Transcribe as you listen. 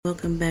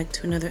Welcome back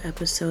to another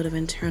episode of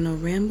Internal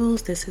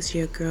Rambles. This is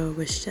your girl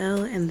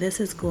Rochelle, and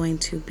this is going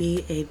to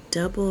be a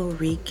double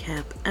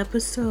recap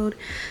episode.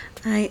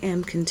 I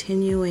am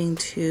continuing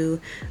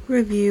to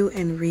review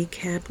and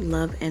recap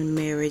Love and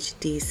Marriage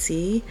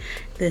DC.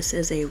 This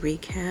is a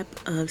recap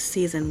of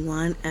Season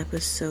 1,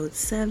 Episode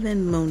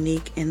 7,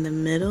 Monique in the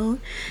Middle.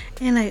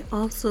 And I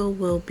also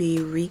will be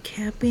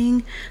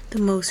recapping the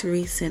most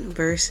recent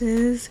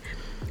verses.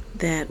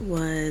 That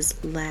was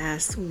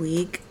last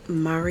week,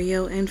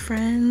 Mario and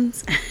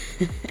Friends.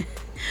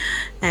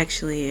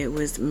 Actually, it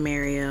was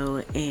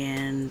Mario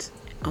and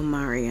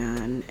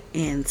Omarion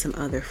and some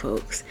other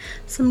folks.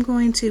 So I'm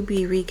going to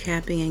be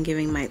recapping and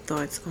giving my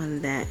thoughts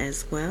on that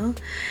as well.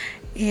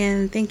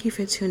 And thank you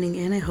for tuning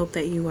in. I hope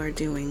that you are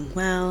doing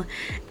well.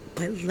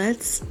 But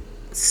let's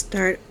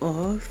start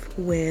off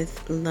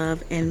with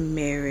Love and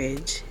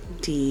Marriage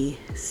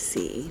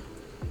DC.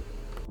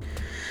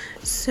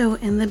 So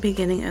in the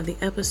beginning of the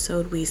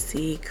episode, we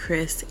see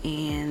Chris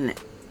and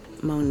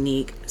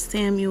Monique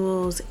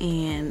Samuels,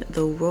 and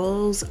the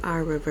roles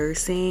are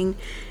reversing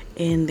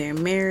in their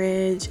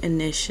marriage.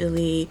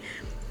 Initially,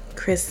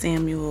 Chris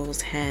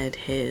Samuels had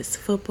his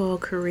football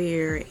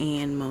career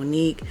and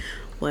Monique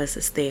was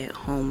a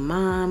stay-at-home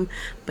mom,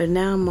 but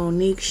now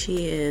Monique,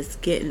 she is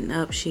getting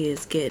up, she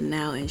is getting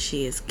out, and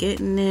she is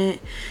getting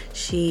it.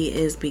 She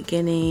is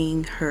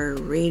beginning her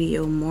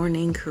radio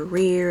morning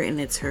career, and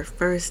it's her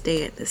first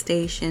day at the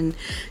station.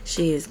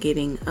 She is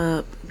getting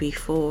up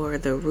before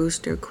the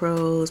rooster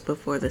crows,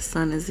 before the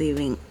sun is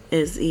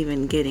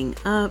even getting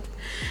up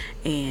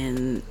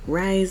and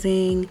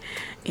rising,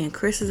 and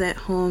Chris is at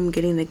home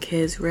getting the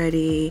kids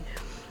ready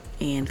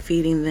and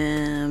feeding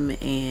them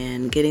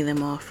and getting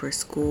them off for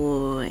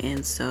school.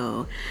 And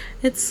so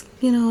it's,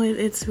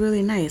 it's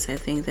really nice. I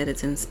think that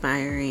it's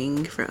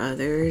inspiring for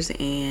others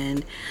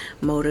and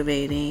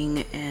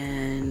motivating,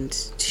 and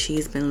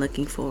she's been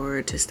looking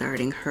forward to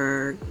starting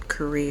her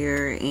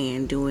career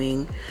and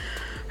doing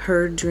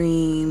her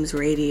dreams.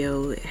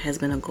 Radio has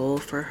been a goal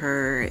for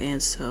her,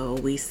 and so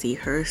we see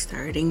her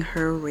starting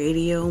her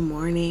radio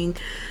morning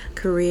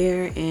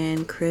career,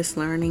 and Chris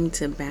learning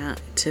to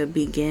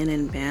begin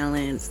and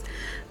balance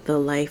the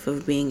life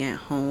of being at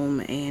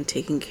home and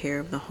taking care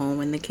of the home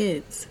and the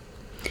kids.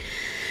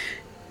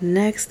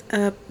 Next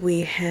up,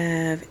 we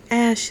have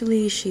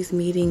Ashley. She's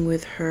meeting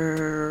with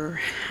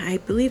her, I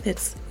believe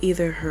it's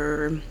either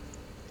her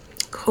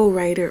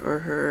co-writer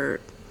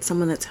or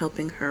someone that's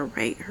helping her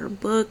write her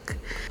book.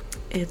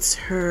 It's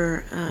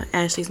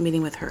Ashley's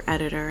meeting with her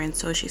editor, and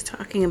so she's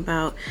talking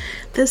about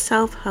this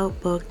self-help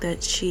book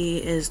that she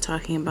is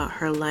talking about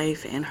her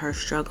life and her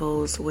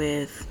struggles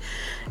with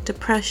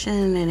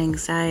depression and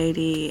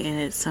anxiety, and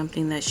it's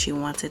something that she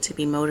wants it to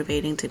be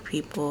motivating to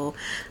people,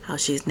 how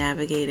she's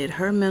navigated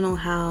her mental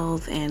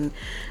health and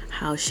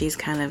how she's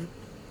kind of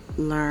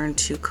learned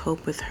to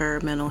cope with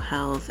her mental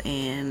health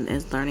and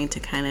is learning to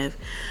kind of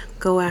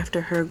go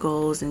after her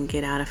goals and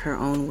get out of her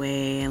own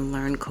way and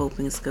learn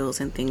coping skills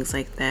and things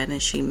like that.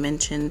 And she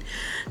mentioned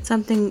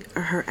something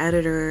her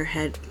editor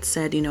had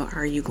said,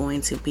 are you going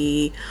to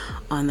be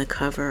on the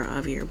cover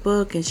of your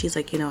book? And she's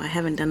like, I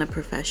haven't done a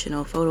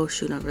professional photo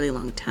shoot in a really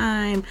long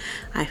time.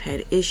 I've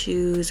had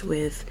issues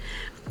with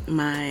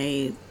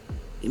my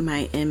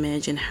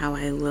image and how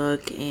I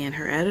look, and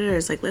her editor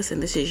is like, listen,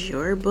 this is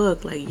your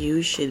book, like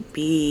you should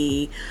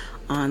be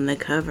on the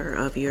cover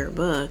of your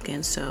book.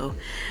 And so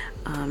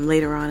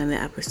later on in the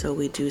episode,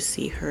 we do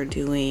see her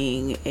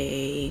doing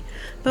a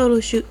photo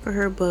shoot for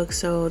her book,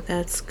 so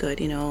that's good,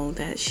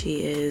 that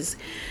she is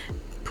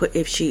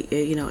if she,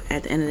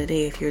 at the end of the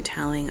day, if you're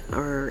telling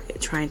or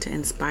trying to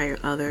inspire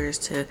others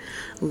to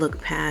look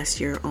past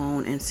your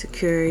own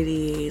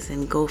insecurities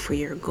and go for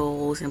your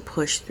goals and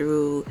push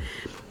through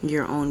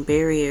your own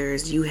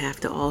barriers, you have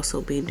to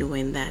also be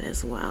doing that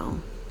as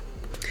well.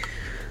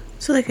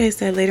 So like I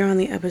said, later on in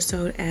the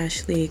episode,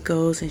 Ashley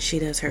goes and she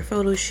does her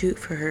photo shoot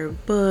for her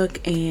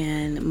book,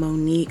 and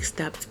Monique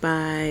stops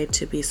by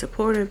to be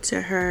supportive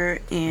to her.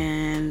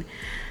 And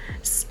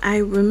I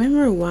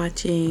remember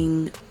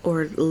watching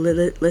or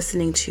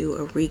listening to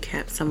a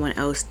recap someone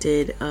else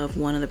did of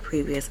one of the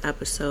previous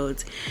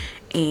episodes,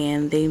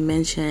 and they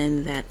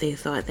mentioned that they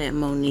thought that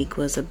Monique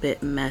was a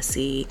bit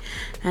messy,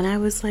 and I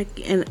was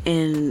like,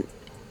 and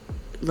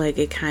like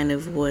it kind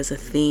of was a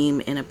theme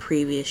in a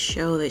previous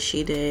show that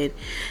she did,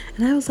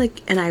 and I was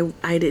like, and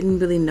I didn't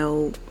really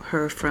know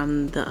her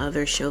from the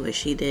other show that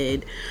she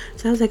did,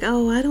 so I was like,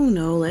 oh, I don't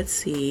know, let's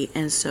see.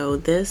 And so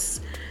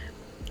this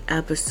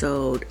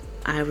episode,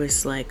 I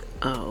was like,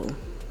 oh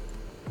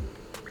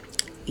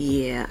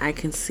yeah, I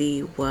can see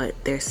what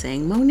they're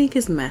saying. Monique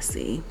is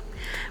messy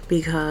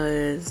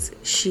because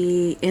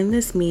she, in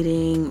this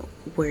meeting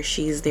where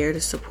she's there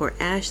to support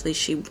Ashley,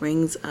 she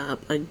brings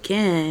up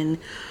again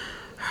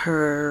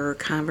her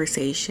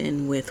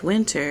conversation with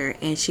Winter,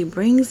 and she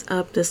brings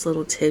up this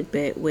little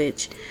tidbit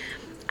which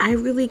I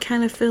really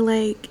kind of feel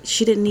like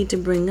she didn't need to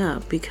bring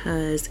up,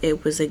 because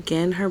it was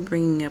again her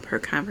bringing up her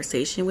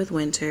conversation with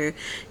Winter.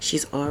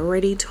 She's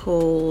already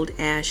told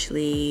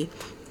Ashley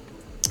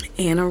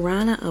and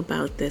Arana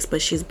about this,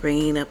 but she's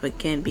bringing it up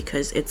again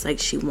because it's like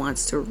she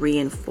wants to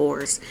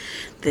reinforce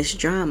this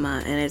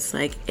drama. And it's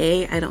like,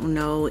 I don't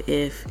know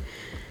if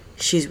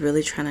she's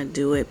really trying to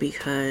do it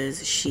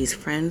because she's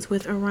friends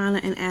with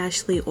Arana and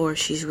Ashley, or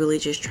she's really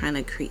just trying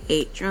to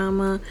create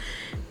drama,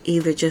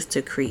 either just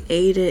to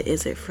create it.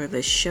 Is it for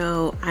the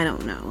show? I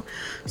don't know.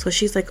 So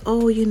she's like, oh,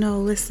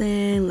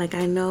 listen, like,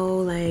 I know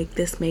like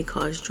this may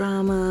cause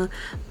drama,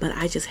 but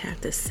I just have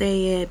to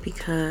say it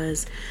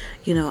because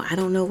I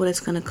don't know what it's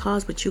gonna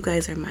cause, but you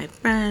guys are my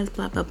friends,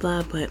 blah blah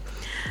blah. But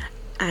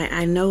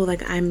I know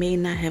like I may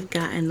not have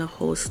gotten the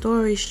whole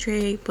story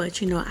straight,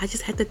 but I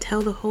just had to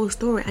tell the whole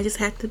story. I just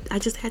had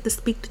to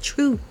speak the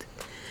truth.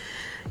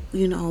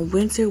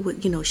 Winter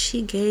would,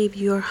 she gave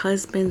your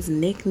husband's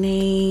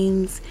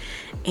nicknames,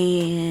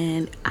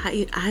 and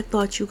I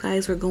thought you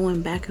guys were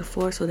going back and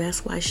forth, so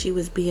that's why she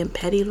was being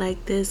petty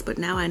like this. But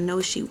now I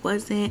know she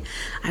wasn't.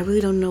 I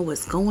really don't know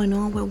what's going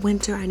on with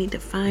Winter. I need to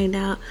find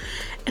out.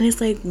 And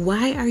it's like,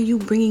 why are you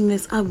bringing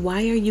this up?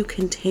 Why are you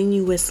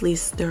continuously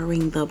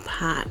stirring the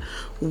pot?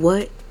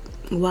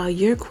 While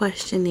you're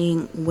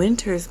questioning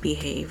Winter's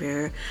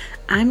behavior,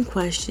 I'm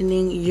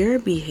questioning your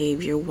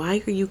behavior.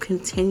 Why are you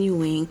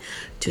continuing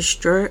to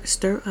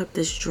stir up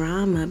this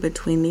drama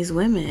between these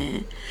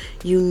women?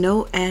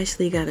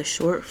 Ashley got a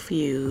short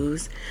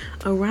fuse.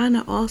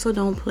 Arana also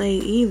don't play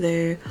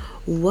either.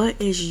 What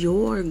is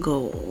your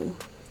goal?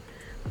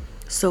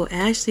 So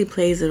Ashley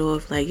plays it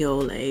off like,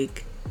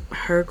 like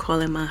her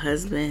calling my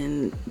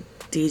husband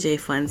DJ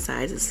Fun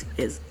Size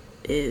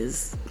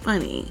is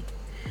funny.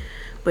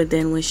 But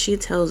then when she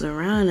tells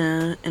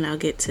Arana, and I'll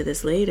get to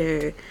this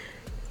later,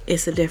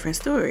 it's a different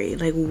story.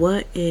 Like,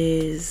 what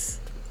is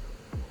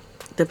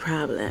the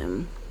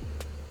problem?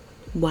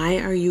 Why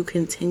are you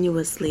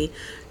continuously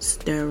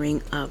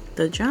stirring up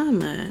the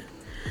drama?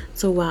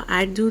 So while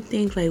I do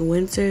think like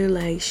Winter,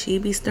 like she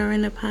be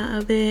stirring the pot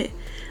of it,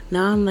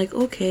 now I'm like,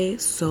 okay,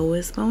 so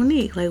is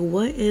Monique. Like,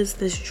 what is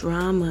this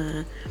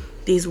drama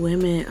these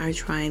women are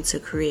trying to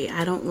create?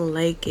 I don't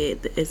like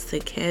it. It's the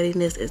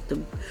cattiness, it's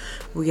the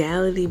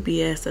reality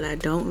BS that I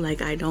don't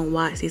like. I don't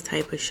watch these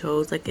type of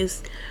shows. Like,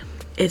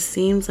 it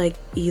seems like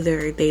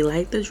either they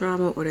like the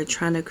drama or they're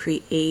trying to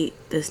create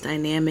this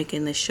dynamic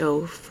in the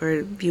show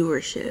for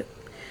viewership.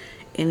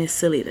 And it's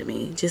silly to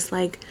me. Just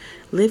like,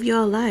 live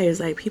your lives.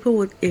 Like, people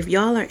would, if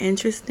y'all are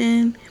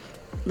interested,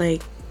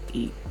 like,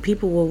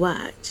 people will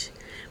watch.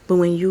 But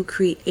when you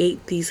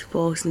create these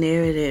false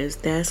narratives,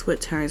 that's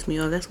what turns me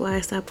off. That's why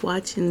I stopped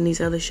watching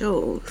these other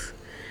shows.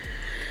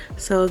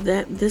 So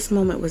this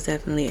moment was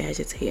definitely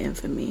agitating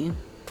for me.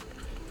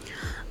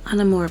 On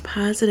a more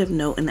positive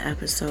note in the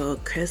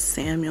episode, Chris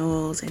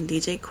Samuels and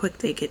DJ Quick,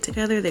 they get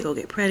together. They go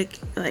get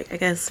I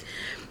guess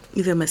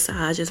either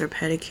massages or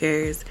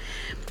pedicures.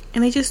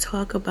 And they just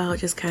talk about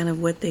just kind of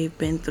what they've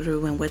been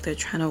through and what they're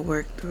trying to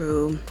work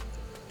through.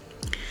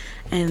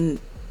 And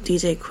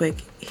DJ Quick,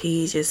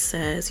 he just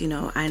says,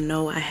 I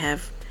know I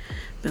have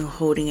been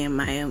holding in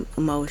my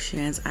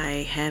emotions.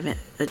 I haven't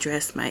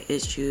addressed my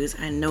issues.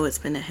 I know it's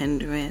been a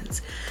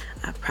hindrance.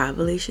 I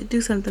probably should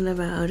do something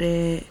about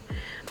it.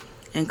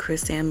 And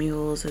Chris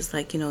Samuels is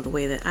like, the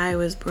way that I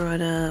was brought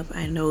up,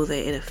 I know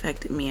that it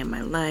affected me in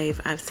my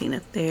life. I've seen a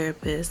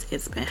therapist.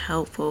 It's been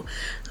helpful.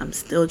 I'm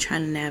still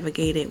trying to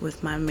navigate it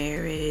with my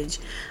marriage.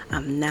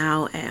 I'm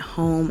now at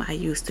home. I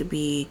used to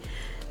be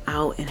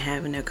out and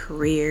having a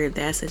career.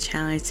 That's a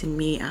challenge to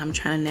me. I'm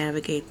trying to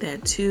navigate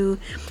that too.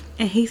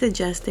 And he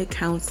suggested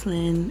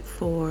counseling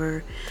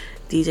for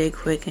DJ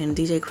Quick, and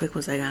DJ Quick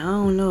was like, I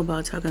don't know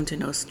about talking to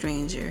no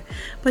stranger,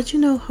 but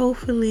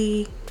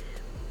hopefully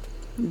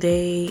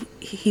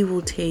he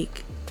will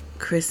take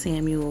Chris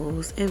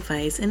Samuel's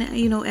advice. And at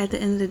the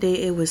end of the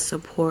day, it was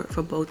support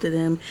for both of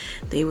them.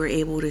 They were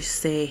able to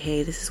say,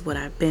 hey, this is what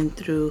I've been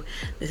through,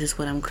 this is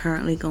what I'm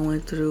currently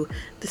going through,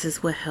 this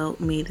is what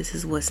helped me, this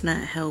is what's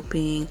not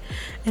helping.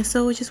 And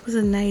so it just was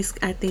a nice,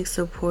 I think,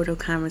 supportive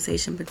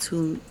conversation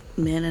between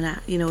men.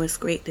 And it's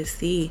great to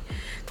see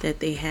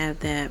that they have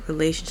that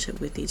relationship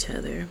with each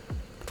other.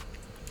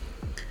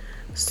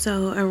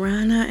 So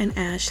Arana and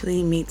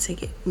Ashley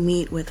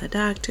meet with a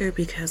doctor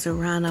because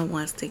Arana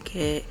wants to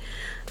get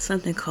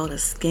something called a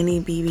skinny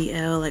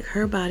BBL. Like,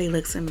 her body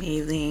looks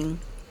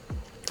amazing.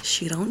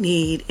 She don't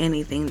need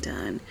anything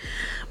done.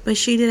 But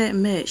she did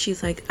admit,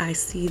 she's like, I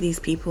see these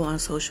people on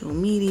social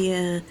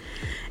media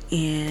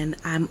and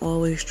I'm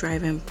always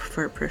striving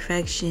for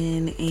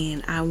perfection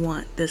and I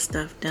want this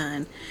stuff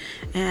done.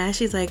 And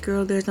Ashley's like,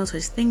 girl, there's no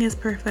such thing as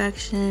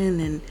perfection.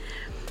 And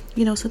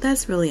so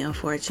that's really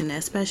unfortunate,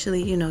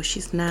 especially,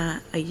 she's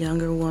not a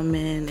younger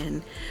woman,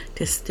 and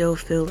to still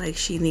feel like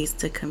she needs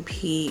to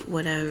compete,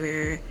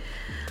 whatever.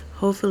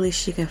 Hopefully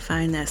she can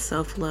find that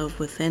self-love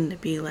within to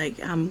be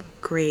like, I'm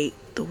great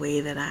the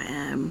way that I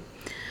am.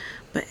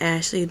 But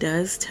Ashley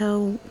does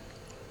tell,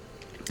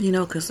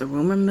 because the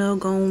rumor mill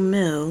gon'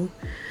 mill,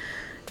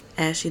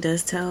 Ashley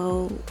does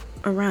tell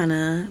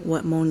Arana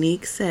what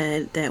Monique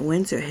said that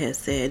Winter has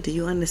said. Do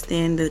you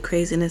understand the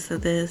craziness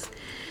of this?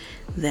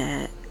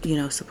 That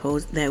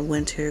suppose that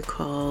Winter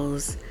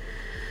calls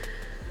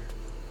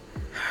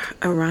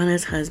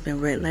Arana's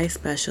husband Red Light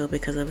Special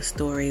because of a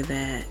story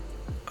that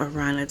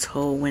Arana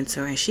told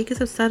Winter, and she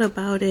gets upset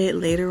about it.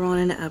 Later on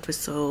in the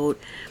episode,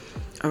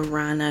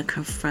 Arana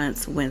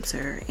confronts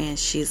Winter and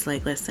she's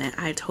like, listen,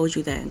 I told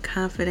you that in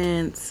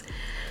confidence.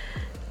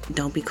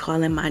 Don't be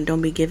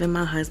giving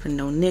my husband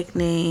no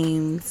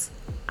nicknames.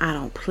 I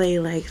don't play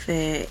like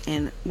that.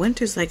 And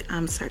Winter's like,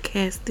 I'm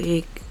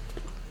sarcastic.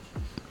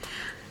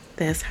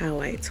 That's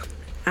how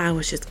I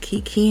was just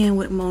kikiing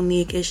with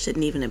Monique. It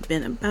shouldn't even have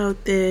been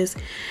about this.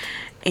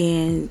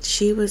 And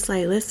she was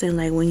like, listen,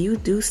 like when you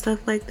do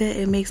stuff like that,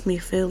 it makes me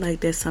feel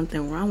like there's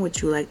something wrong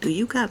with you. Like, do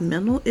you got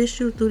mental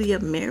issues through your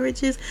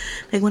marriages?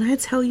 Like when I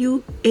tell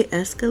you it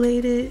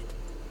escalated,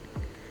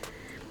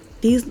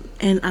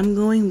 and I'm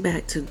going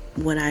back to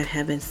what I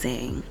have been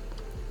saying.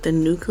 The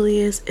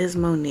nucleus is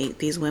Monique.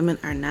 These women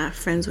are not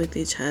friends with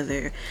each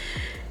other.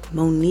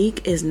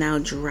 Monique is now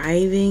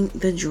driving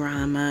the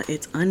drama.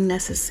 It's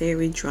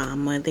unnecessary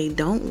drama. They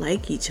don't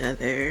like each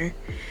other.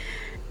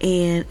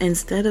 And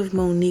instead of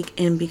Monique,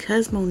 and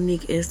because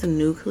Monique is the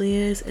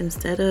nucleus,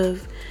 instead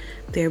of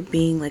there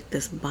being like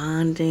this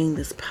bonding,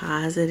 this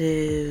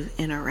positive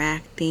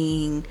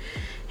interacting,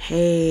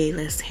 hey,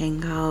 let's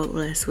hang out,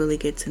 let's really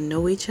get to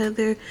know each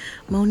other,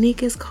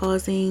 Monique is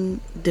causing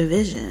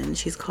division.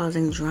 She's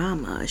causing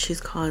drama. She's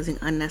causing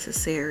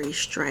unnecessary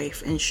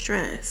strife and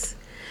stress.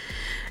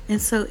 And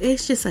so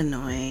it's just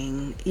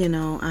annoying,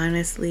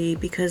 honestly,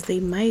 because they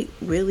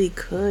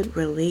could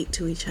relate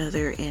to each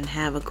other and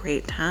have a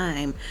great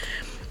time.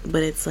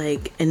 But it's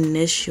like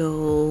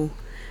initial,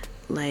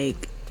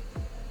 like,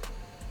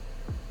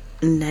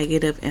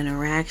 negative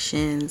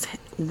interactions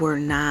were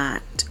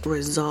not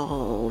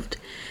resolved.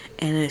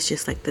 And it's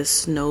just like the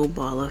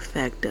snowball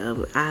effect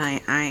of,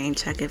 I ain't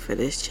checking for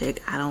this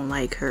chick. I don't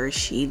like her.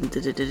 She,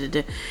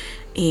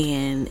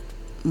 and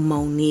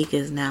Monique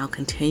is now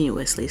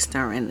continuously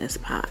stirring this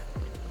pot.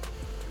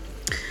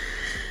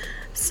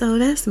 So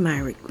that's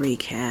my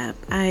recap.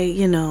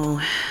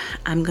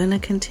 I'm gonna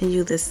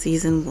continue this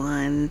season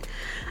 1.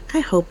 I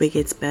hope it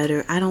gets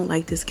better. I don't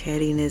like this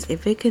cattiness.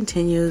 If it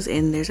continues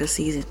and there's a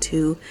season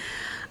 2,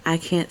 I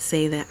can't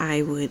say that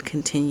I would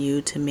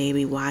continue to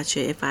maybe watch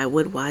it. If I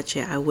would watch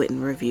it, I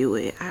wouldn't review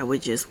it. I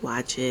would just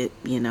watch it,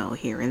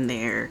 here and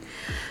there.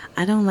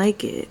 I don't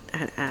like it.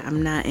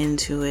 I'm not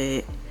into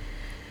it.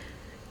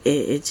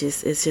 It's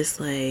just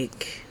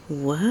like,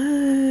 what?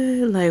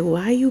 Like,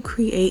 why are you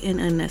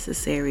creating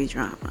unnecessary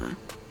drama?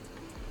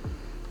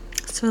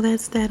 So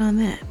that's that on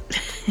that.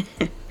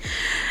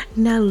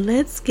 Now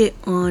let's get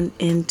on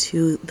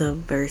into the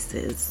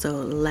verses. So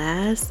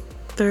last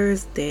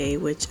Thursday,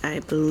 which I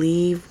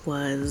believe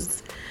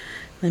was,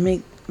 let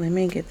me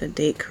get the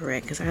date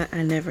correct, because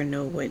I never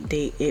know what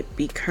date it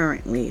be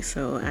currently,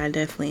 so I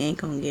definitely ain't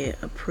gonna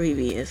get a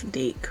previous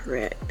date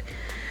correct.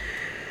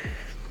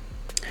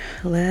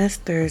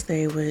 Last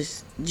Thursday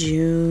was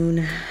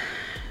June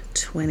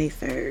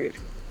 23rd.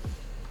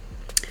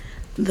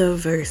 The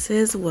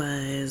verses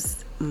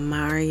was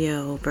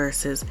Mario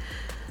versus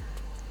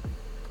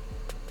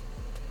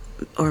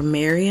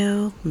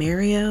Mario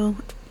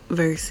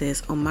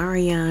versus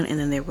Omarion, and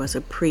then there was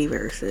a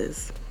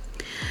pre-verses.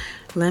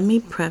 Let me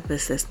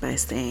preface this by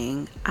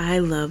saying I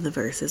love the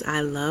verses.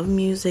 I love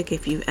music.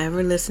 If you've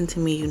ever listened to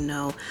me, you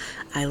know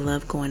I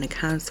love going to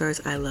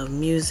concerts. I love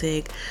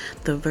music.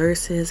 The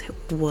verses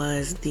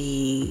was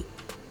the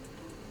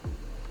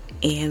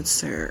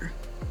answer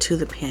to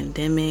the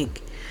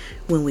pandemic,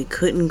 when we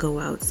couldn't go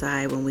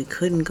outside, when we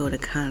couldn't go to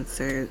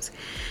concerts.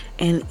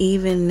 And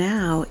even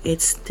now,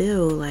 it's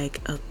still like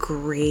a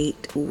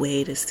great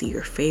way to see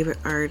your favorite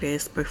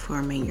artists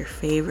performing your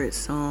favorite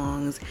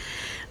songs.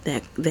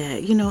 That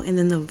and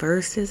then the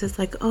verses, it's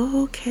like,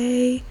 oh,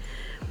 okay,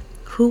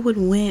 who would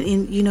win?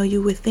 And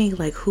you would think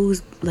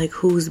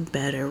who's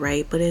better,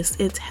 right? But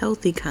it's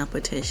healthy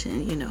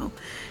competition.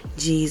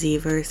 Jeezy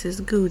versus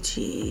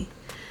Gucci,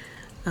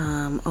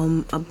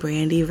 a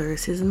Brandy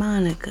versus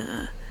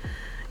Monica.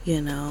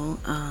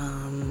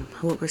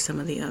 What were some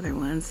of the other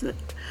ones?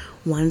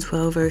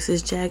 112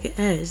 versus Jagged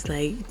Edge.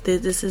 Like,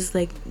 this is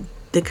like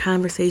the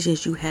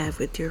conversations you have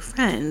with your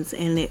friends,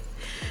 and it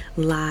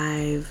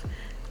live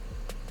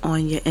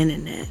on your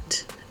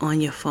internet, on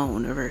your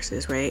phone, or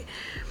versus, right?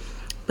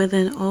 But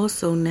then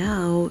also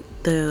now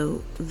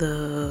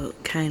the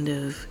kind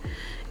of,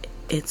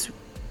 it's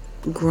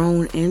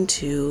grown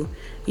into,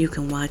 you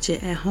can watch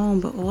it at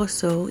home, but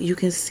also you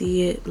can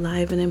see it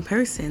live and in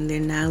person. They're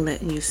now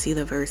letting you see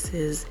the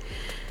verses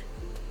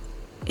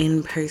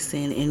in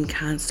person, in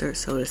concert,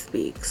 so to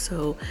speak.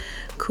 So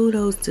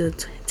kudos to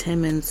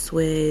Tim and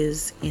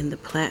Swizz and the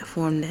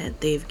platform that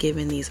they've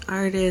given these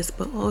artists,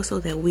 but also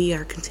that we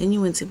are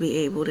continuing to be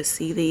able to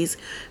see these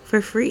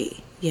for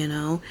free,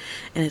 and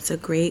it's a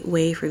great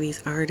way for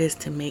these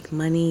artists to make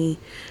money.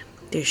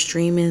 Their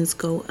streamings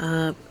go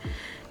up.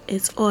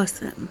 It's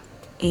awesome.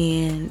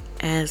 And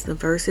as the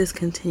verses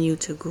continue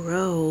to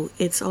grow,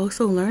 it's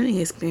also learning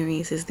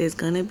experiences.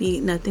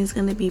 Nothing's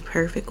gonna be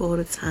perfect all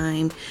the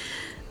time.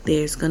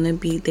 They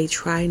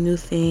try new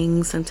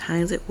things.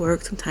 Sometimes it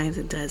works, sometimes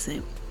it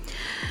doesn't.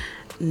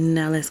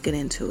 Now let's get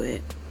into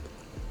it.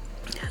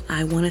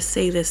 I want to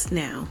say this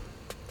now.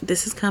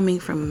 This is coming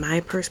from my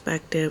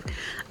perspective.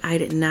 I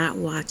did not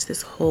watch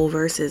this whole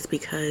verses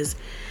because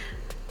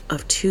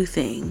of two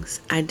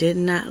things. I did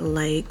not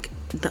like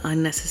the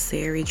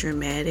unnecessary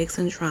dramatics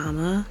and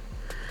drama.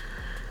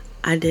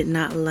 I did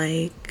not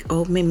like,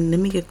 maybe let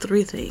me give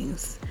three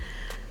things.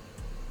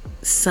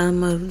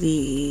 Some of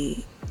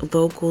the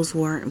vocals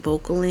weren't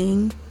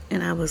vocaling,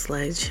 and I was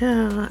like,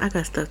 child, I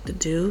got stuff to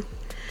do.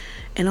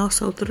 And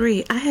also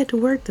three, I had to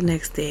work the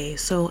next day,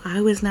 so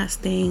I was not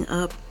staying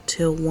up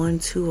till 1,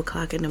 2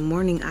 o'clock in the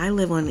morning. I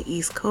live on the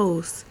East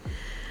Coast,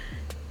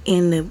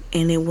 and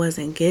it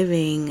wasn't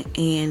giving.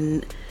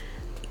 And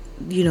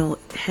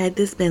had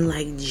this been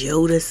like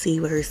Jodeci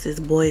versus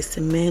Boyz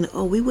II Men,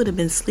 we would have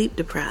been sleep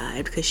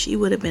deprived because she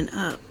would have been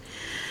up.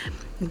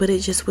 But it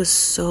just was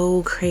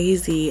so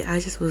crazy. I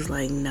just was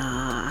like,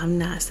 nah, I'm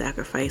not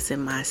sacrificing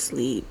my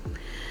sleep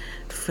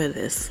for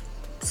this.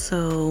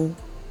 So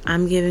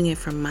I'm giving it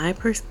from my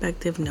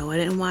perspective. No, I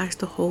didn't watch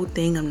the whole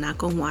thing. I'm not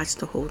going to watch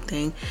the whole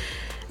thing.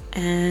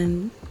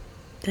 And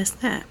that's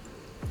that.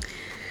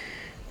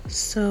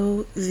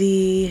 So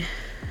the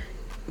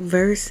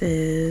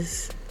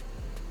verses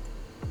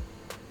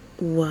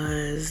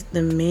was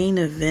the main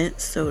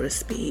event, so to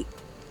speak,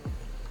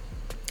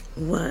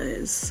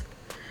 was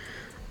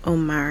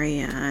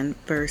Omarion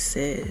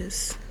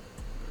versus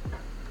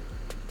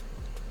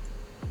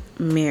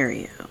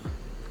Mario.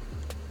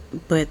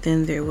 But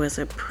then there was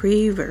a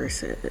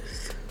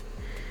pre-versus.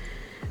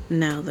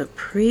 Now the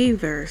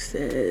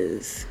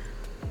pre-versus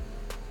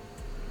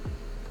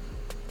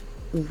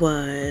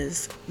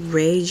was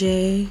Ray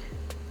J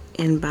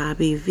and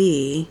Bobby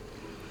V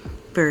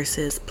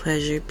versus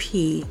Pleasure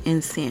P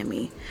and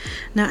Sammy.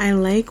 Now I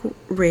like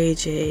Ray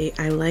J,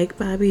 I like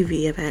Bobby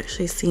V. I've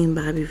actually seen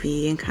Bobby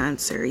V in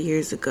concert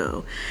years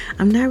ago.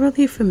 I'm not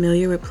really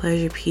familiar with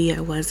Pleasure P. I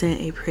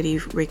wasn't a Pretty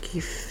Ricky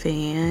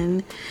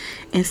fan.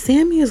 And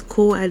Sammy is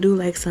cool. I do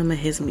like some of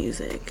his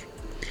music.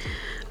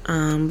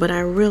 But I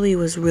really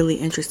was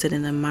interested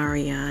in the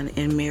Omarion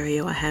and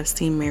Mario. I have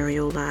seen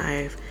Mario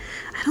live.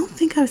 I don't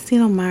think I've seen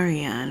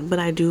Omarion, but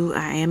I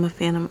am a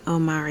fan of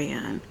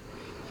Omarion.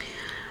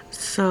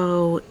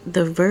 So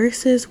the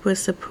verses was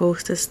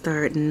supposed to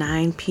start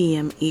 9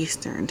 p.m.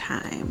 Eastern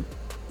time.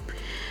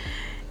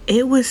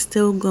 It was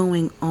still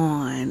going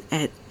on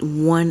at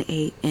 1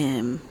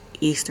 a.m.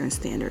 Eastern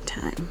Standard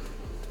Time.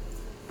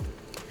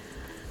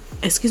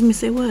 Excuse me,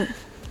 say what?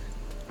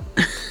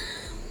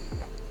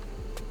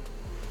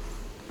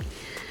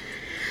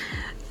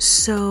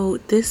 So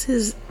this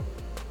is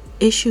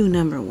issue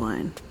number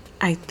 1.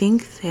 I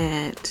think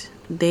that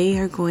they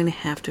are going to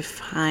have to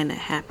find a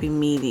happy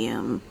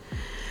medium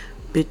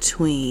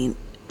between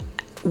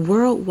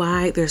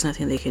worldwide. There's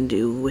nothing they can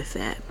do with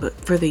that, but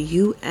for the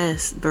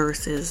US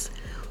versus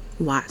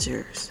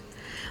watchers,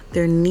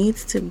 there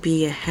needs to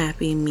be a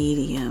happy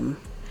medium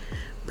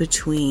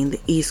between the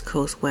East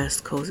Coast,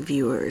 West Coast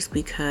viewers,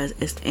 because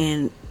it's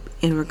in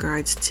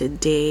regards to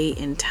day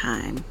and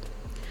time.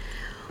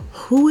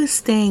 Who is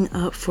staying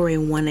up for a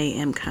 1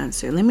 a.m.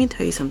 concert? Let me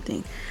tell you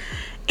something.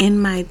 In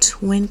my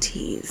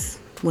 20s,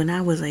 when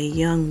I was a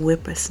young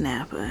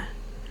whippersnapper,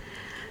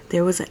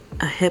 there was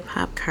a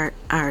hip-hop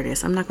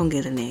artist. I'm not going to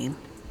get a name.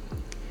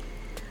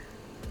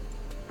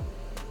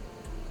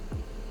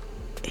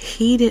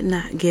 He did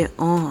not get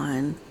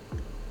on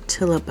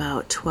till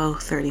about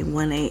 12:30,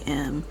 1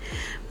 a.m.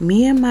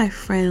 Me and my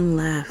friend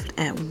left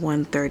at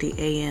 1:30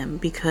 a.m.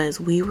 because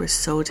we were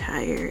so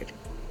tired.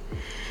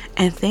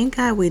 And thank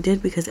God we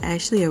did, because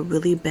actually a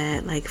really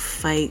bad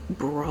fight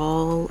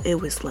brawl. It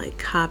was like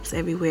cops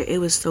everywhere. It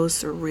was so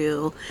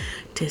surreal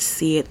to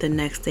see it the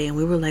next day. And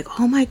we were like,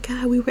 oh my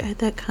God, we were at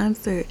that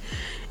concert.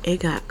 It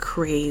got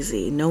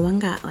crazy. No one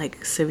got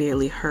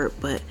severely hurt,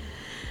 but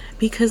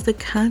because the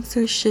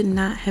concert should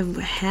not have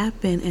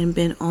happened and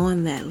been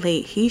on that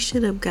late. He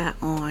should have got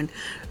on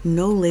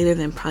no later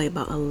than probably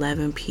about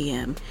 11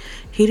 p.m.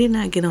 He did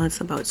not get on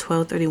until about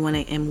 12:30, 1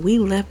 a.m. We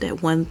left at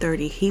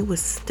 1:30. He was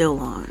still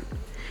on.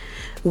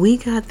 We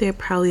got there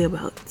probably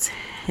about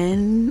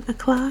 10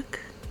 o'clock,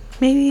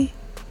 maybe.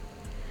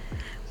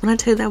 When I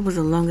tell you that was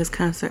the longest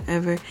concert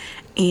ever,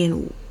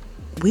 and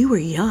we were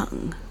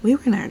young. We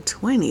were in our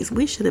 20s.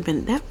 We should have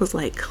been, that was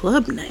like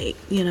club night,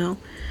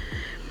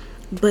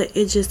 But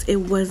it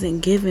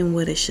wasn't giving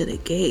what it should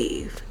have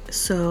gave.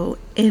 So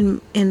in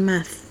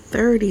my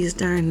 30s,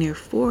 darn near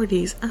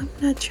 40s, I'm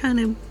not trying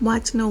to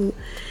watch and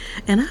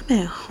I'm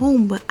at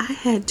home, but I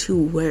had to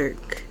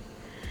work.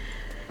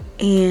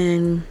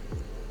 And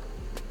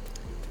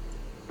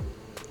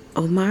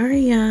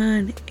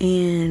Omarion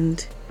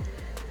and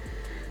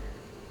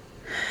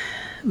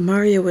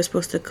Mario was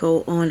supposed to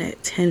go on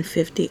at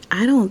 10:50.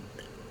 I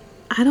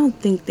don't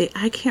think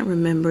I can't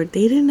remember.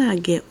 They did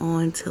not get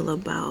on till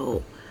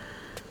about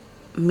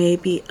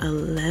maybe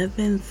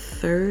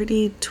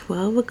 11:30,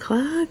 12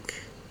 o'clock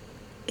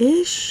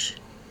ish.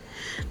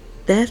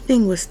 That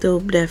thing was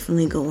still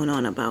definitely going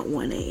on about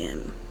 1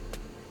 a.m.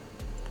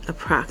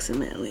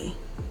 approximately.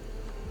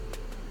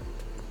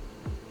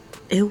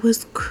 It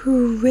was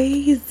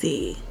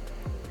crazy.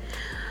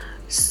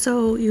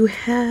 So you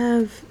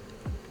have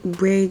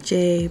Ray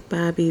J,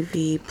 Bobby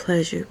V,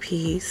 Pleasure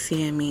P,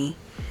 Sammy.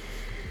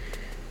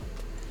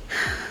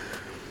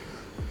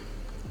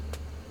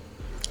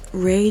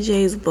 Ray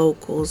J's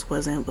vocals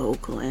wasn't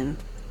vocaling.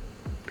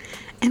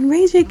 And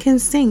Ray J can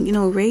sing. You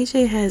know, Ray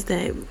J has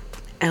that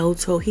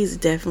alto. He's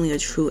definitely a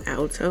true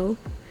alto.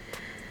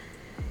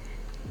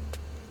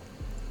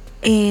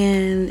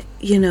 And,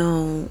 you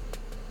know,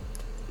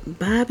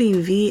 Bobby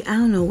V, I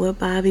don't know what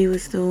Bobby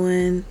was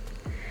doing.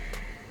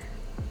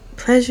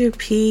 Pleasure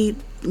P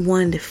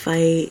wanted to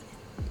fight.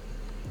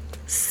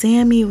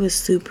 Sammy was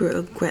super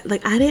aggressive.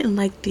 Like, I didn't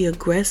like the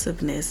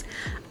aggressiveness.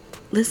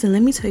 Listen,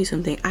 let me tell you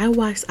something. I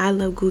watched I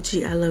Love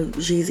Gucci, I Love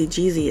Jeezy.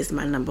 Jeezy is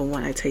my number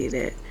one, I tell you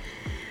that.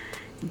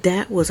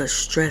 That was a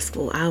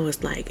stressful. I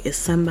was like, is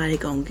somebody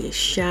gonna get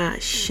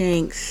shot,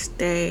 shanked,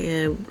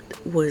 stabbed?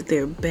 Was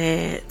there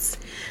bats?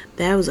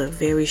 That was a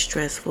very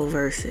stressful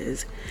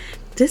versus.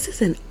 This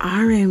is an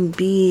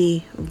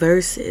R&B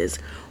versus.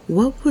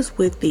 What was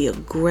with the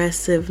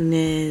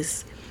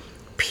aggressiveness?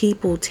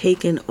 People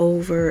taking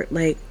over,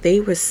 like they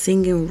were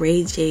singing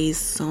Ray J's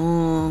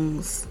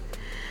songs.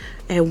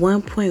 At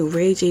one point,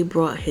 Ray J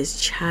brought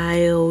his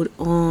child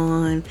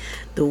on.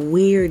 The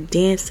weird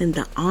dancing,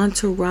 the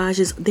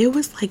entourages. There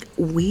was like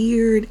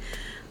weird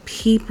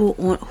people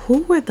on.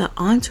 Who were the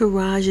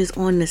entourages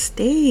on the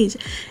stage?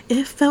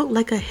 It felt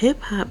like a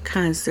hip hop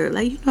concert.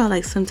 Like, you know,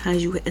 like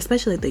sometimes you,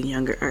 especially like the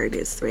younger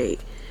artists,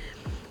 right?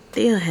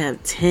 They'll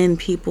have 10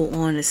 people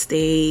on the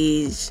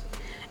stage,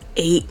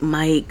 8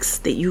 mics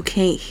that you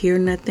can't hear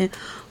nothing.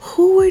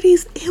 Who are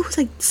these? It was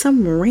like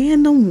some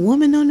random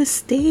woman on the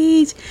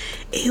stage.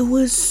 It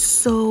was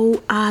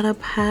so out of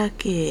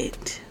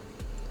pocket.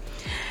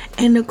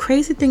 And the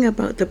crazy thing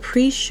about the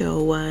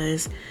pre-show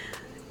was,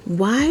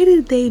 why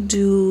did they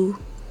do,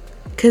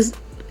 because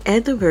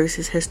at the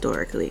Versus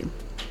historically,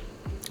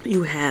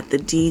 you have the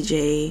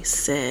DJ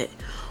set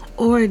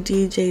or a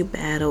DJ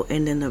battle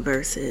and then the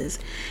Versus.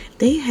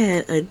 They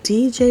had a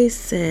DJ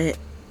set,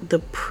 the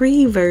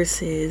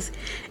pre-Versus,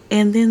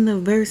 and then the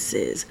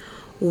Versus.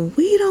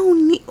 We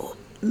don't need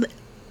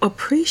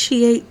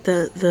appreciate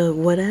the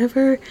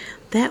whatever.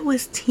 That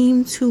was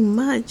team too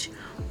much.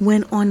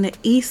 When on the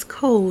East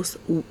Coast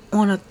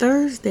on a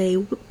Thursday,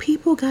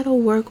 people gotta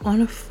work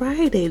on a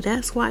Friday.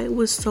 That's why it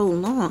was so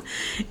long.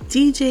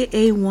 DJ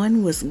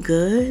A1 was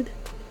good,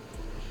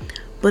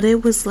 but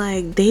it was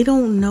like they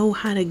don't know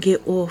how to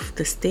get off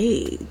the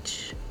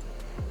stage.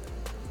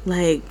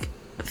 Like,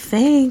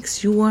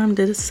 thanks, you warmed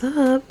us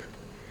up.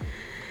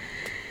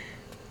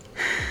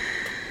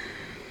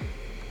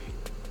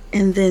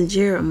 And then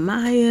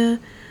Jeremiah's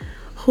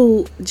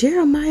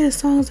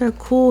songs are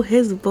cool.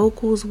 His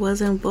vocals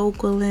wasn't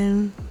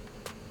vocaling.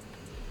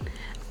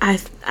 I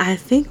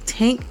think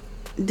Tank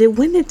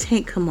when did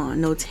Tank come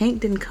on? No, Tank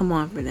didn't come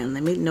on for them.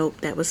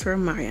 Nope, that was for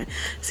Omarion.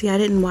 See, I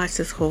didn't watch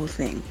this whole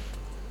thing.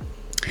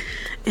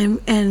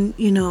 And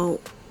you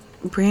know,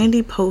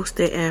 Brandy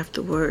posted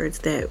afterwards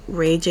that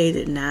Ray J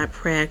did not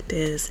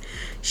practice.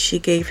 She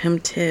gave him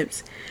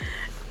tips.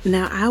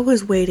 Now, I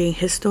was waiting.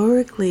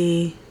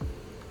 Historically,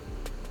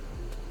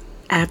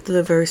 after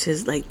the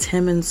verses, like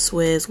Tim and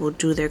Swizz will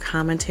do their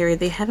commentary.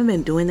 They haven't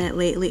been doing that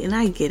lately, and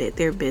I get it.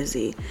 They're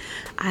busy.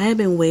 I have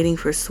been waiting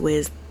for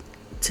Swizz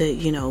to,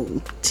 you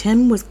know,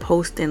 Tim was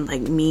posting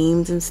like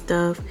memes and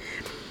stuff.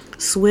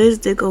 Swizz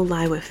did go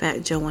live with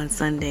Fat Joe on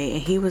Sunday,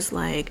 and he was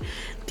like,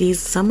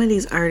 some of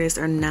these artists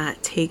are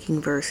not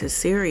taking Versus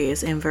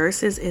serious, and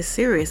Versus is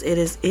serious. It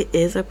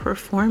is a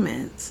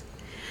performance.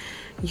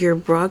 You're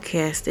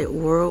broadcasted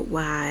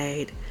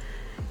worldwide.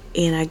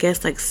 And I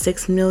guess like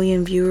 6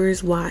 million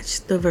viewers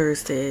watch the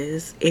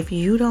Versus. If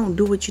you don't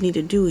do what you need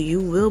to do, you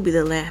will be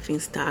the laughing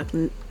stock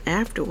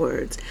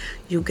afterwards.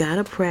 You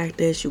gotta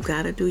practice. You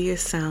gotta do your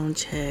sound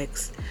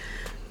checks.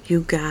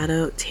 You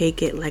gotta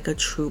take it like a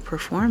true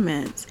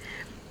performance.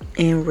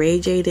 And Ray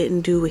J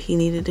didn't do what he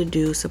needed to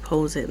do,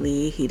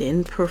 supposedly. He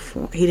didn't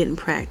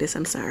practice,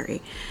 I'm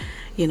sorry.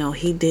 You know,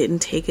 he didn't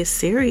take it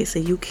seriously.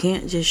 You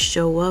can't just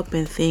show up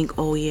and think,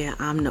 oh yeah,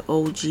 I'm the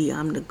OG,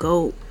 I'm the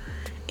GOAT.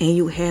 And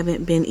you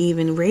haven't been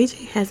even, Ray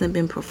J hasn't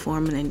been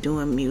performing and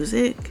doing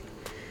music.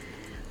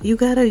 You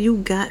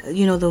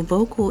know, the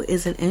vocal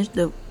is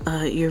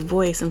your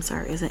voice,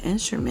 is an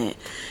instrument.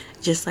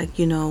 Just like,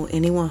 you know,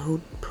 anyone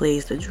who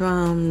plays the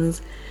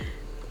drums,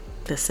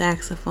 the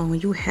saxophone,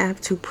 you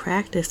have to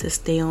practice to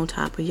stay on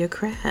top of your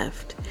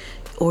craft,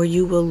 or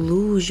you will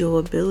lose your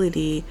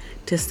ability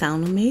to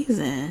sound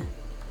amazing.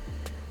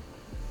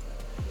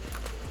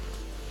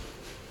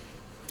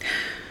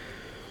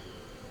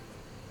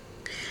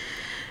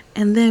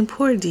 And then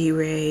poor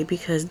D-Ray,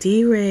 because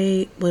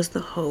D-Ray was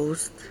the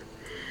host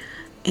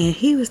and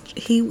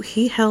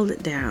he held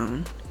it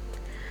down.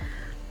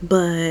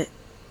 But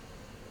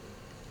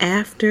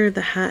after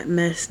the hot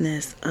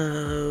messness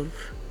of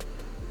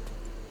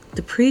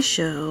the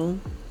pre-show,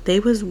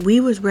 we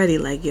was ready,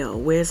 like, yo,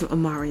 where's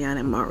Omarion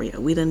and Mario?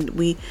 We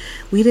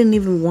didn't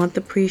even want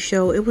the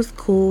pre-show. It was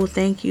cool,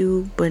 thank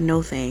you, but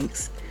no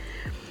thanks.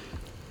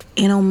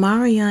 And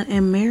Omarion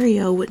and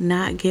Mario would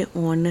not get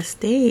on the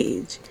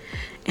stage.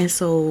 And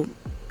so,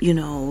 the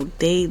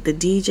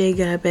DJ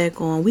got back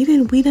on. We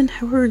didn't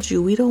heard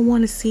you. We don't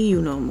want to see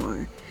you no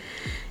more.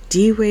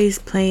 D-Ray's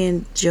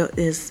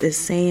is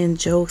saying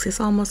jokes. It's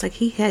almost like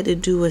he had to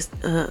do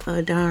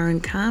a darn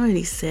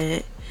comedy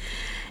set.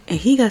 And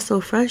he got so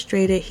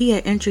frustrated, he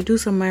had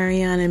introduced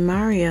Omarion and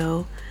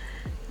Mario.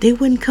 They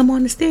wouldn't come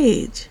on the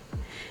stage.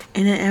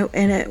 And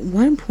at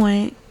one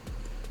point,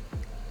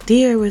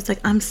 Dear was like,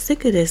 I'm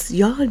sick of this.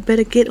 Y'all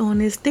better get on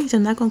this stage.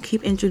 I'm not going to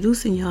keep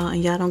introducing y'all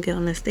and y'all don't get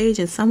on the stage.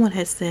 And someone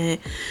had said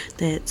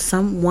that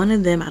one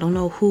of them, I don't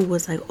know who,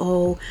 was like,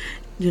 oh,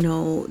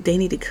 they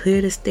need to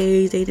clear the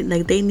stage.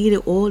 They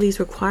needed all these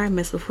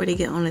requirements before they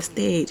get on the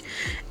stage.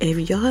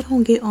 If y'all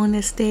don't get on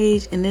this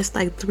stage and it's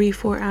like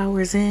 3-4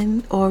 hours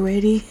in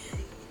already.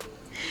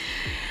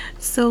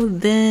 So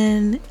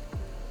then,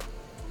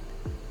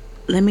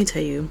 let me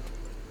tell you,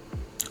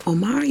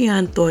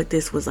 Omarion thought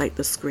this was like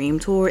the Scream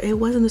tour. It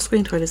wasn't the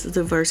Scream tour. This is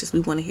the Verses. We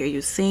want to hear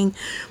you sing.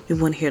 We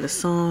want to hear the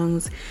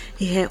songs.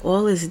 He had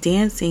all his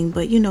dancing,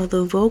 but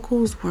the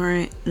vocals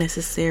weren't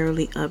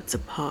necessarily up to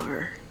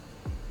par.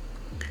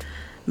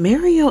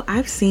 Mario,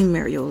 I've seen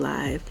Mario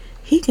live.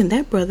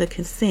 That brother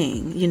can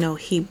sing. He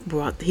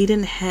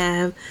didn't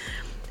have,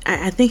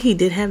 I think he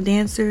did have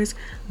dancers,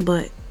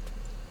 but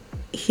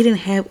he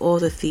didn't have all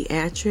the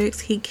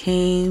theatrics. He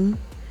came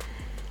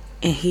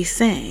and he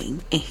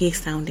sang and he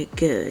sounded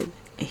good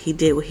and he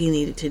did what he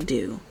needed to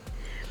do.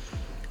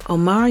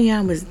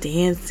 Omarion was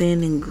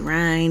dancing and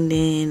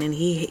grinding and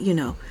he,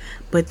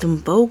 but them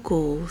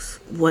vocals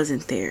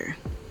wasn't there.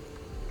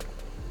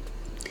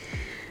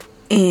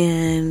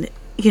 And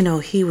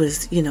he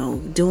was,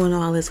 doing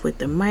all this with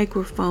the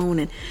microphone.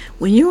 And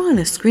when you're on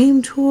a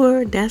Scream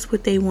tour, that's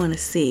what they want to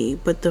see.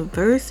 But the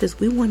Verses,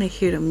 we want to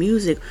hear the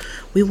music.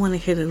 We want to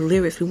hear the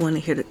lyrics. We want to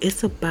hear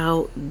it's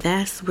about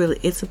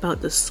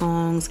the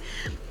songs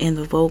and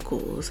the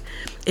vocals.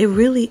 It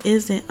really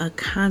isn't a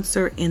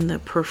concert in the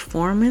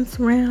performance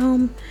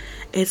realm.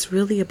 It's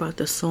really about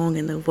the song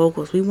and the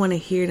vocals. We want to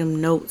hear them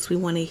notes. We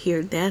want to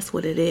hear, that's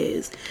what it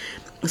is.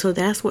 So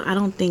that's what I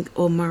don't think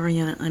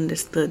Omarion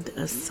understood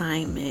the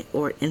assignment,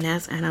 and I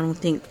don't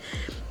think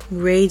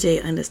Ray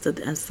J understood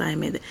the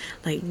assignment.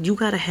 Like, you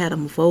gotta have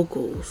them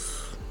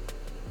vocals.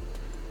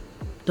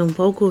 Them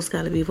vocals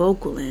gotta be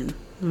vocaling.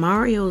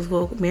 Mario's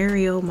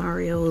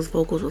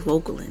vocals was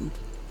vocaling.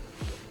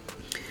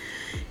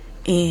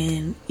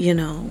 And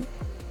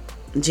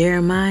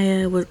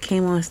Jeremiah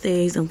came on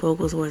stage and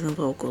vocals wasn't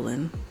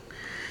vocaling.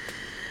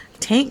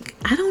 Tank,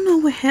 I don't know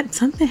what happened.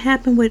 Something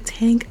happened with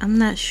Tank. I'm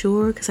not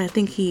sure, because I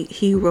think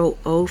he wrote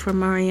O for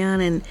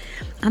Marianne, and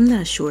I'm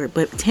not sure.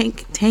 But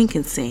Tank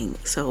can sing,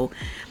 so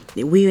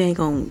we ain't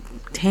gonna.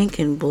 Tank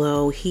can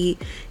blow. He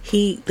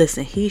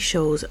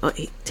shows.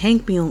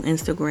 Tank be on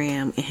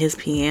Instagram and his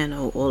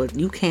piano.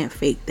 You can't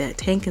fake that.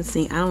 Tank can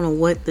sing. I don't know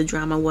what the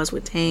drama was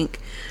with Tank,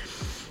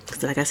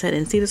 because like I said, I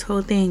didn't see this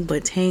whole thing.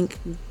 But Tank,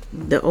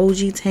 the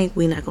OG Tank,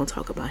 we're not gonna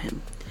talk about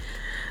him.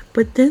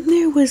 But then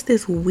there was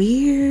this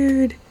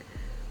weird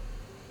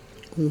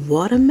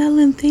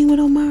watermelon thing with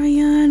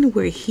Omarion,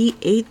 where he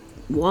ate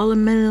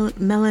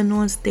watermelon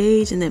on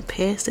stage and then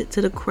passed it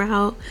to the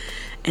crowd,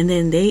 and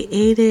then they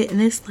ate it.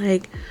 And it's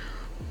like,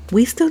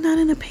 we still not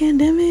in a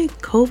pandemic.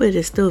 COVID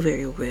is still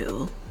very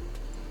real.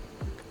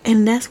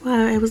 And that's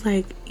why I was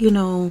like, he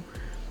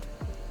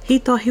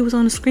thought he was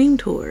on a Scream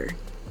tour.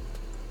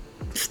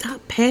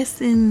 Stop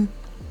passing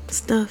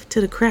stuff to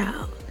the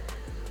crowd.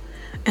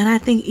 And I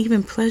think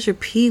even Pleasure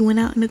P went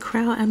out in the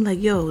crowd. I'm like,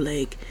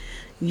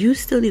 you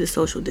still need a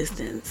social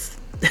distance.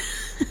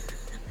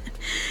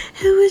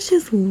 It was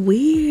just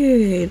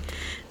weird.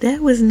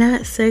 That was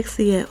not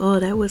sexy at all.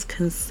 That was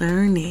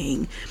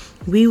concerning.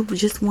 We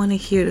just want to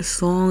hear the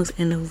songs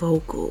and the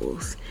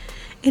vocals.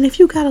 And if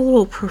you got a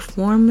little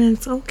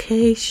performance,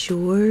 okay,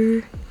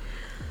 sure.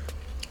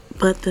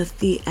 But the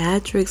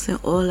theatrics and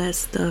all that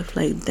stuff,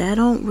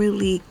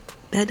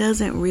 that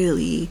doesn't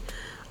really,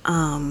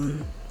 how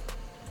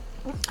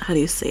do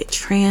you say it,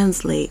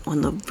 translate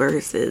on the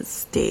Verses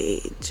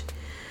stage.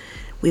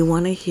 We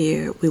want to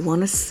hear, we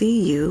want to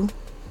see you,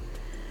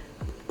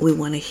 we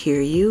want to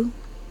hear you.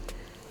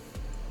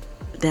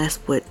 That's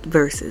what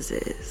Verses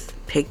is.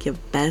 Pick your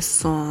best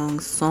song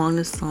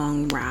to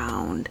song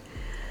round.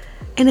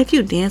 And if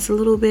you dance a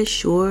little bit,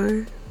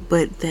 sure,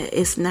 but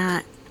it's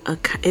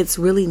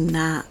really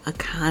not a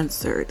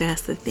concert.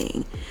 That's the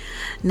thing.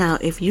 Now,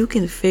 if you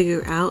can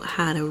figure out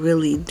how to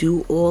really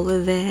do all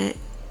of that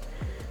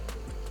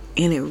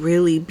and it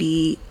really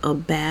be a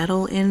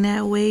battle in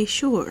that way,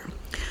 sure.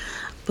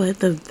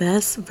 But the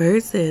best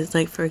Verses,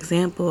 like for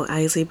example,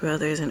 Isley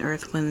Brothers and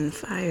Earth, Wind &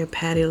 Fire,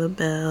 Patti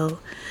LaBelle,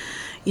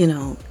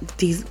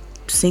 these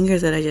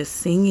singers that are just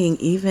singing,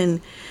 even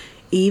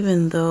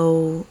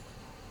the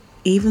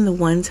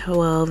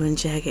 112 and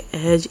Jagged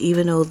Edge,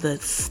 even though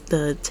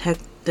the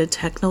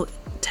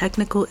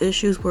technical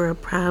issues were a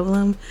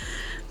problem,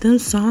 them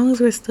songs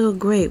were still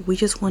great. We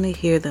just want to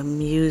hear the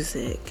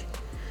music.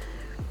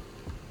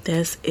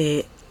 That's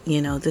it.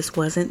 This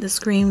wasn't the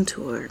Scream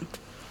tour.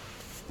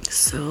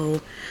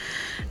 So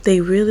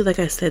they really, like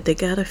I said, they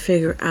gotta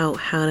figure out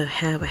how to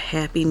have a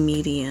happy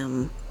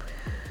medium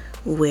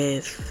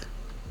with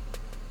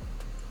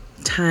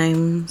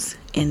times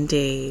and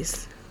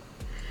days.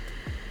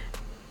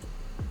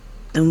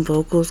 Them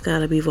vocals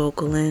gotta be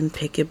vocal in,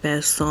 pick your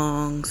best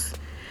songs.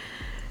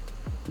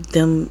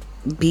 Them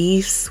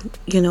beefs,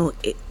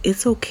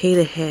 it's okay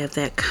to have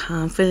that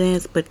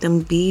confidence, but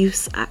them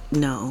beefs,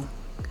 no.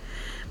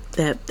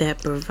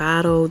 That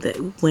bravado, that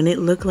when it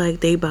looked like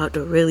they about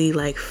to really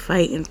like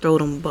fight and throw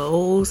them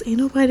bowls, ain't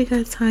nobody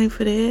got time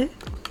for that.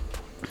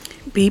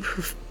 Be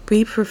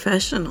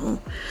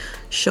professional.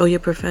 Show your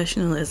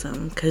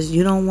professionalism, because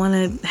you don't want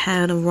to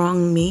have the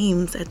wrong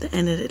memes at the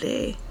end of the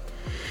day.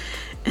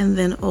 And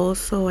then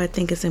also, I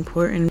think it's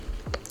important,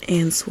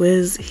 and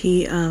Swizz,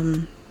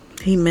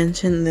 he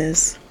mentioned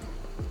this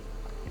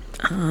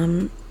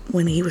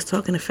when he was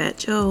talking to Fat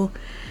Joe.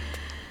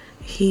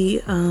 He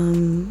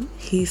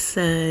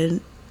said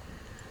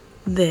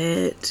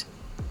that,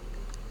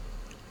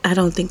 I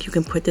don't think you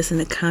can put this in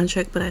a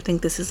contract, but I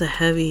think this is a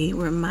heavy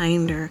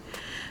reminder.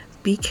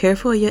 Be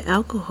careful of your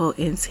alcohol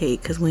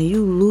intake, because when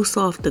you loose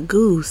off the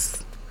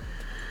goose,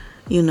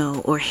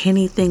 or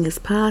anything is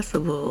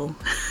possible,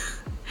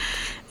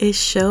 it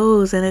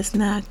shows, and it's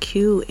not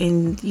cute,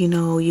 and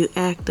you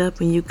act up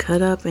and you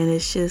cut up, and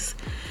it's just,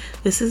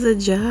 this is a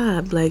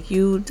job. Like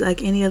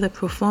any other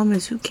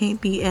performance, you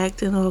can't be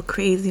acting all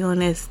crazy on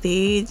that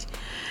stage.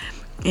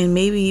 And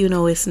maybe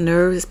it's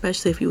nerves,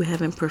 especially if you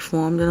haven't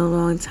performed in a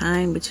long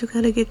time, but you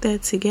gotta get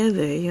that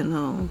together.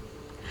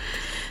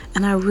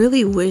 And I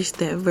really wish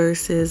that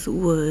Verzuz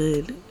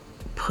would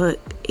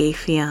put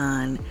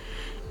Affion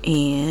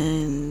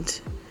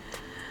and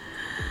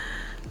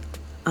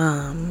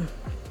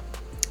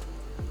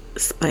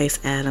Spice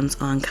Adams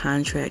on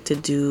contract to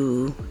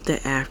do the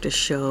after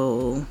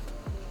show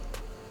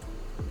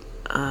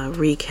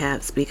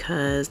recaps,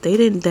 because they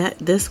didn't.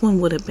 This one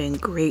would have been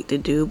great to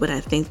do, but I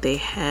think they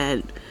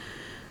had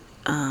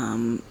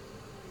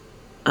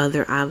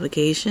other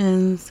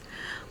obligations.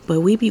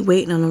 But we be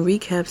waiting on the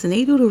recaps, and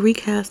they do the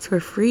recaps for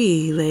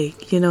free,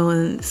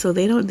 and so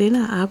they're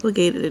not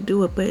obligated to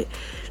do it. But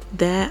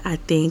that, I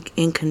think,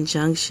 in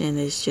conjunction,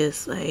 is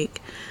just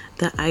like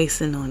the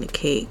icing on the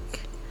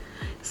cake.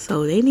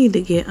 So they need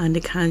to get under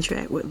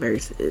contract with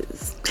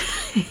Verzuz.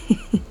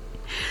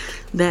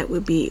 That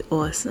would be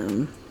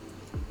awesome.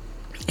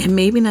 And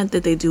maybe not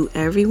that they do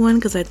everyone,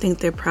 because I think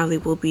there probably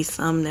will be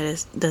some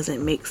that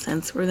doesn't make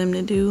sense for them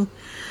to do.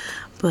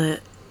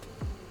 But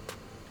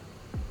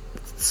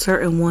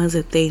certain ones,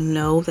 if they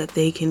know that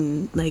they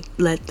can,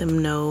 let them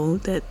know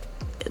that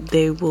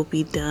they will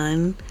be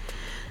done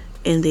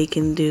and they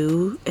can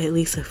do at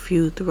least a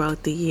few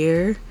throughout the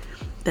year,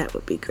 that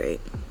would be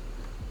great.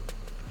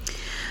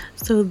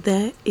 So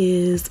that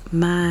is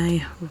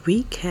my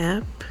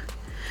recap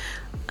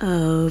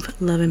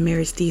of Love and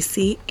Marriage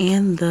DC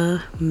and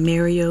the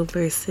Mario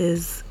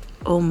versus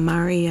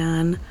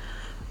Omarion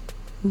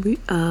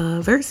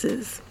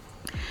versus.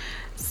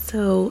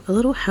 So a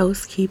little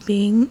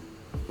housekeeping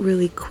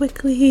really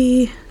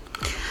quickly.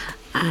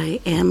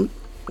 I am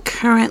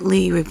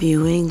currently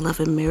reviewing Love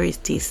and Marriage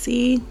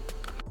DC,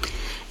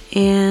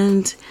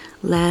 and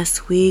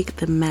last week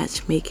the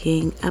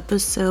matchmaking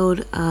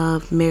episode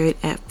of Married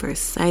at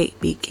First Sight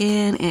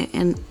began,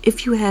 and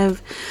if you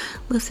have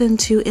listened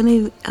to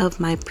any of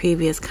my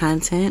previous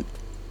content,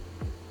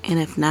 and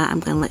if not, I'm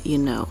going to let you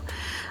know.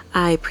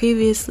 I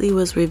previously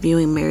was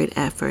reviewing Married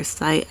at First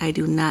Sight. I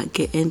do not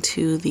get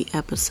into the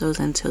episodes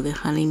until the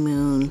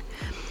honeymoon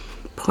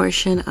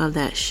portion of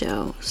that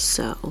show.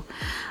 So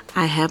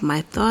I have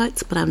my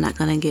thoughts, but I'm not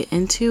going to get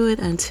into it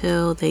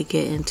until they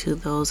get into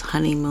those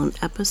honeymoon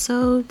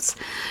episodes.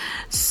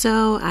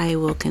 So I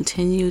will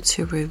continue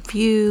to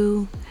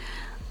review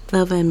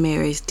Love and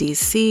Marriage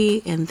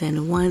DC, and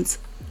then once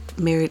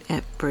Married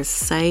at First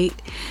Sight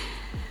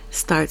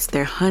starts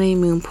their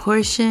honeymoon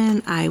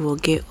portion, I will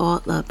get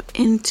all up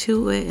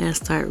into it and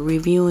start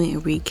reviewing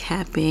and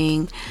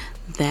recapping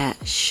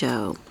that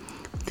show.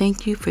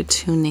 Thank you for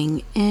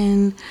tuning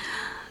in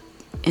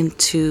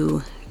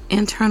into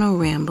Internal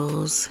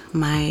Rambles,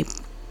 my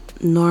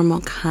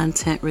normal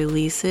content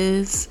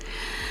releases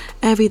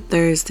every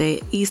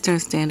Thursday Eastern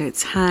Standard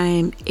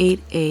Time, 8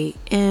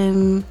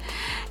 a.m.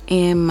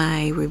 And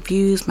my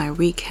reviews, my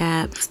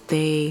recaps,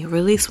 they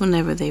release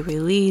whenever they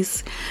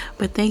release.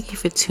 But thank you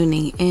for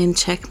tuning in.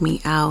 Check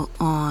me out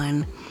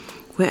on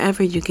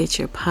wherever you get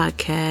your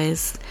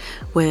podcasts,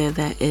 whether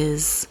that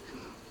is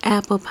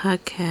Apple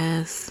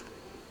Podcasts,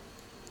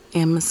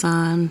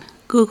 Amazon,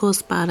 Google,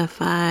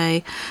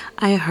 Spotify,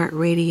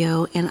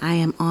 iHeartRadio, and I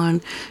am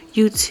on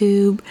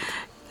YouTube.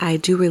 I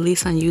do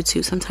release on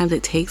YouTube. Sometimes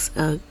it takes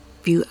a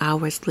few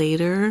hours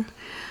later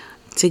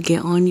to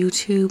get on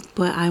YouTube,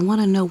 but I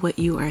want to know what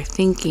you are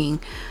thinking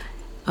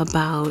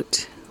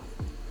about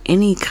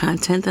any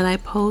content that I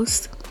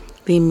post.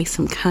 Leave me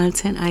some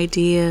content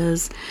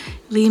ideas,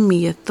 leave me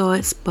your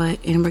thoughts.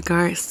 But in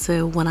regards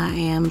to what I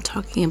am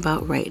talking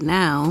about right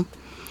now,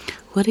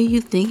 What are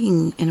you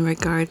thinking in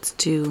regards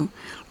to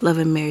Love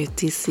and Marriage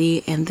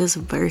DC and this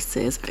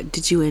Versus?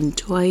 Did you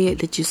enjoy it?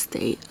 Did you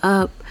stay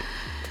up?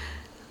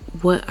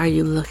 What are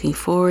you looking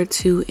forward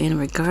to in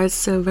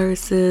regards to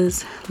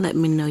Versus? Let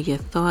me know your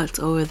thoughts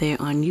over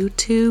there on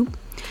YouTube.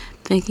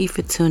 Thank you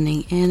for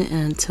tuning in,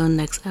 and until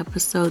next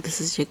episode, this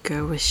is your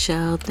girl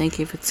Rochelle. Thank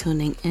you for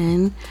tuning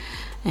in,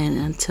 and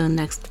until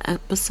next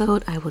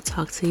episode, I will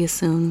talk to you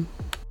soon.